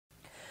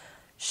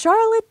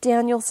Charlotte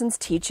Danielson's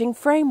teaching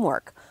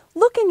framework,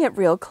 looking at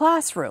real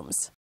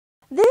classrooms.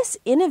 This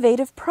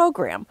innovative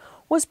program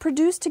was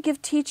produced to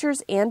give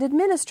teachers and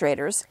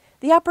administrators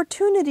the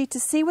opportunity to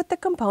see what the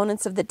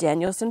components of the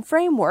Danielson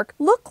Framework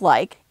look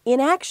like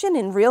in action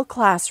in real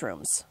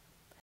classrooms.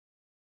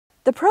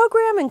 The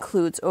program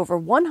includes over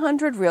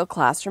 100 real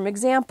classroom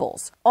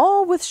examples,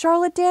 all with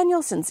Charlotte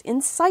Danielson's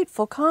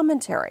insightful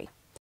commentary.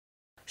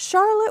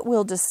 Charlotte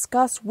will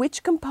discuss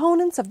which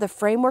components of the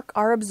framework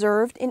are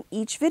observed in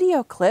each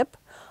video clip,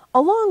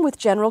 along with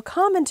general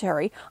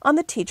commentary on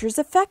the teacher's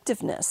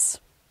effectiveness.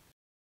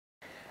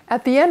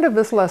 At the end of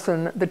this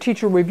lesson, the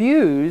teacher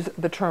reviews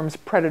the terms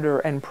predator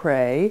and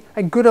prey,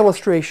 a good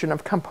illustration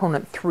of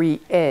component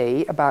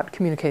 3A about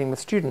communicating with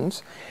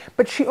students,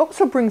 but she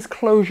also brings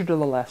closure to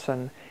the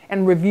lesson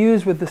and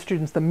reviews with the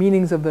students the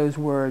meanings of those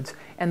words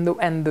and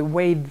the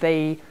way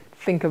they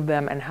think of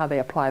them and how they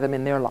apply them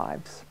in their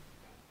lives.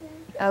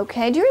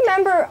 Okay, do you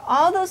remember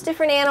all those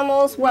different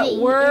animals, what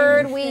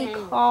word we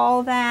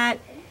call that?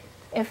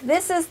 If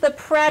this is the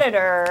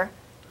predator,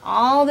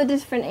 all the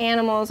different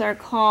animals are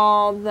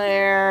called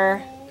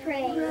their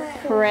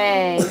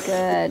prey.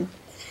 Good.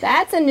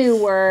 That's a new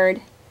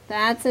word.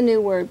 That's a new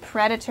word,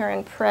 predator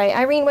and prey.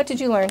 Irene, what did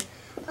you learn?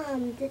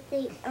 That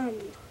they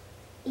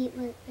eat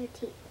with their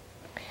teeth.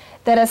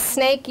 That a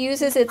snake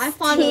uses its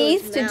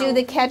teeth to do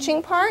the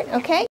catching part,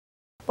 okay?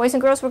 Boys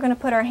and girls, we're going to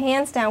put our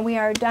hands down. We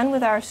are done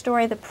with our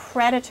story, The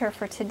Predator,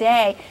 for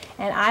today,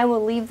 and I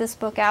will leave this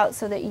book out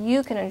so that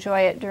you can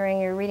enjoy it during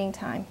your reading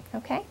time,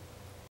 okay?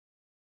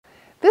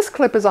 This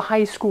clip is a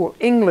high school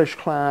English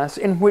class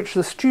in which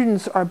the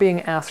students are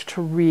being asked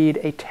to read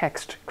a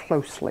text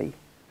closely.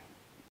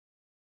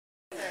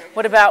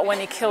 What about when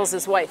he kills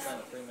his wife?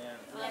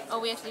 Oh,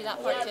 we have to do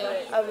that part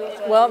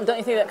too. Well, don't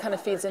you think that kind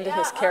of feeds into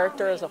his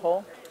character as a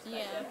whole?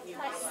 Yeah.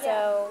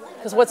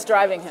 Because what's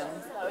driving him?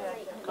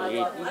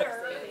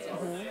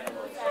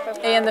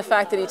 And the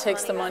fact that he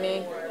takes the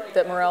money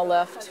that Morel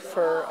left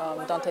for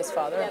Dante's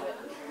father.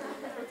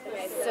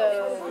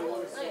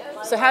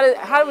 So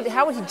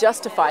how would he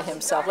justify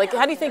himself? Like,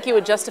 how do you think he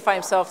would justify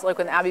himself, like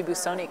when Abby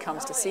Busoni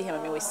comes to see him?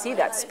 I mean, we see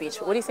that speech,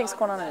 but what do you think's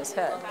going on in his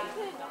head?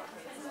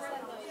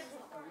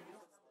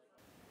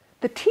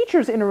 The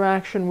teacher's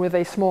interaction with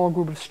a small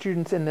group of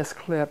students in this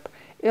clip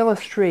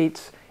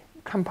illustrates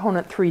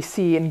component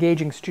 3C,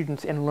 engaging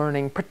students in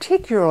learning,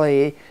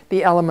 particularly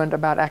the element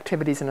about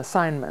activities and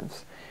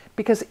assignments.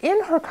 Because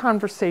in her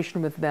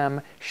conversation with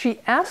them, she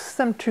asks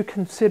them to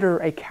consider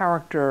a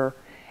character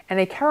and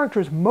a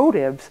character's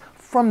motives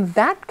from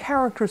that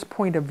character's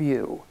point of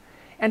view,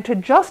 and to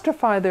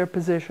justify their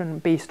position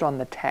based on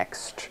the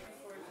text.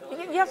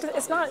 You have to,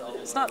 it's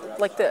not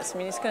like this. I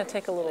mean, it's going to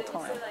take a little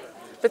time.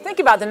 But think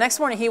about it, the next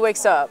morning he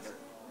wakes up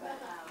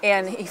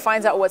and he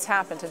finds out what's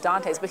happened to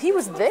Dante's, but he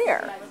was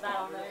there.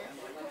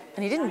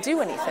 And he didn't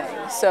do anything.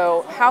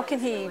 So how can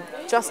he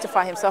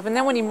justify himself? And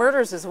then when he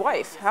murders his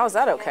wife, how is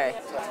that okay?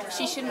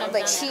 She shouldn't have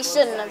done she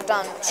shouldn't have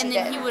done what she and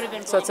then he would have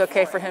been. So it's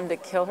okay for him to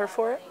kill her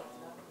for it?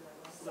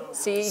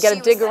 See, you got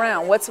to dig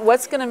around. What's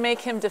going to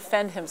make him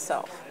defend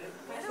himself?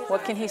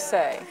 What can he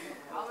say?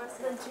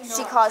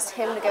 She caused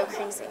him to go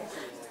crazy.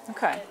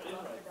 Okay.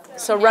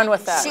 So run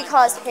with that. She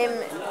caused him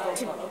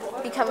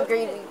to become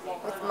greedy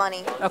with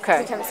money. Okay.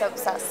 To become so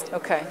obsessed.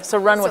 Okay. So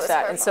run with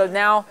that. And so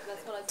now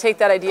take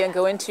that idea and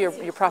go into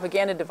your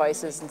propaganda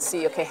devices and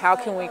see, okay, how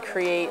can we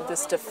create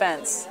this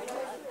defense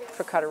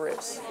for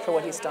Catarus, for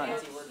what he's done?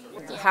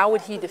 How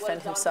would he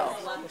defend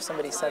himself if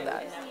somebody said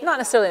that? Not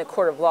necessarily in a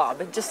court of law,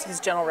 but just his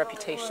general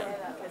reputation.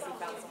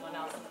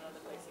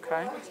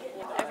 Okay?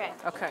 Okay.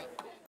 Okay.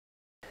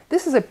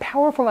 This is a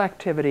powerful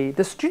activity.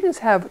 The students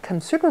have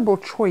considerable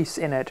choice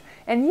in it,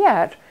 and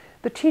yet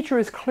the teacher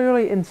is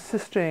clearly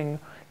insisting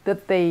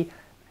that they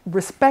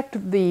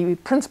respect the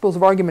principles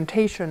of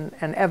argumentation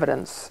and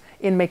evidence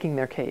in making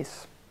their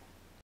case.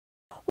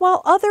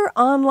 While other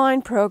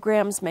online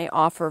programs may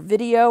offer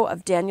video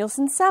of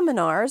Danielson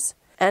seminars,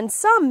 and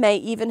some may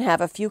even have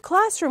a few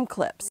classroom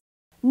clips,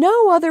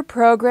 no other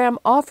program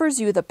offers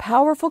you the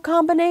powerful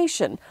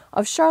combination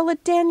of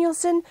Charlotte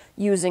Danielson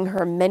using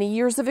her many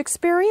years of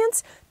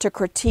experience to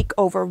critique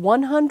over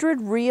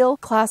 100 real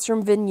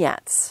classroom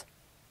vignettes.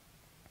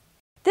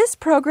 This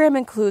program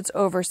includes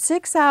over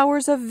 6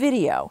 hours of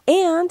video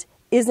and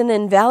is an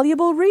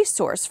invaluable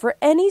resource for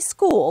any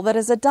school that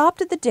has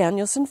adopted the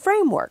Danielson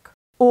Framework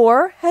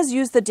or has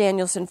used the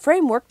Danielson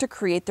Framework to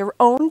create their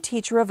own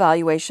teacher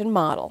evaluation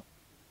model.